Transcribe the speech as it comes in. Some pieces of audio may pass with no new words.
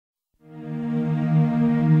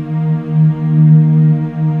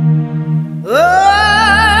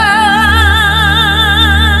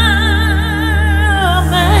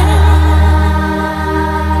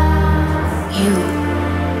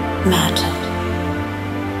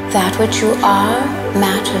That which you are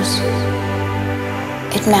matters.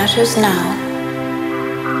 It matters now.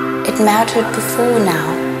 It mattered before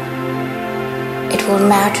now. It will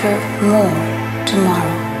matter more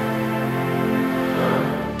tomorrow.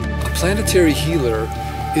 A planetary healer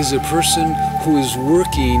is a person who is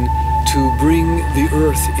working to bring the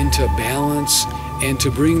earth into balance and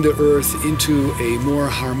to bring the earth into a more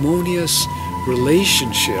harmonious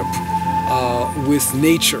relationship with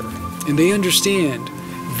nature. And they understand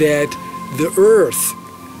that the earth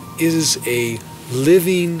is a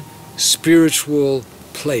living spiritual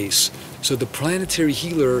place. So the planetary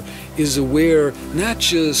healer is aware not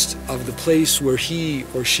just of the place where he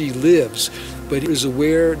or she lives, but is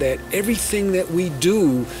aware that everything that we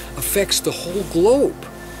do affects the whole globe.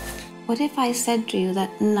 What if I said to you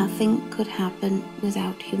that nothing could happen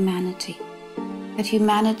without humanity? That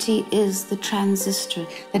humanity is the transistor,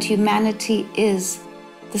 that humanity is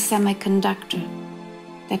the semiconductor,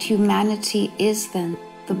 that humanity is then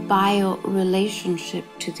the bio-relationship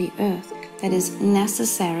to the earth that is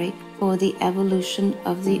necessary for the evolution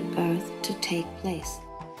of the earth to take place.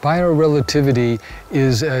 Biorelativity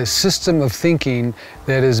is a system of thinking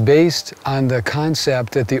that is based on the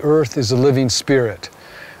concept that the earth is a living spirit.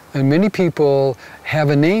 And many people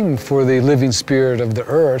have a name for the living spirit of the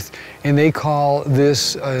earth, and they call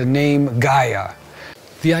this name Gaia.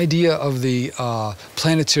 The idea of the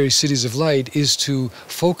planetary cities of light is to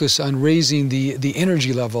focus on raising the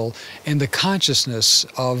energy level and the consciousness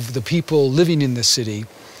of the people living in the city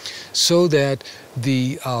so that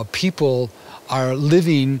the people are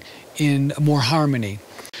living in more harmony.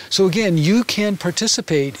 So again, you can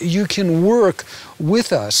participate, you can work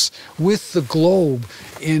with us, with the globe,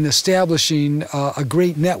 in establishing a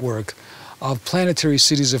great network of planetary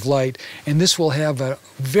cities of light, and this will have a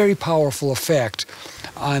very powerful effect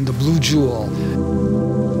on the blue jewel.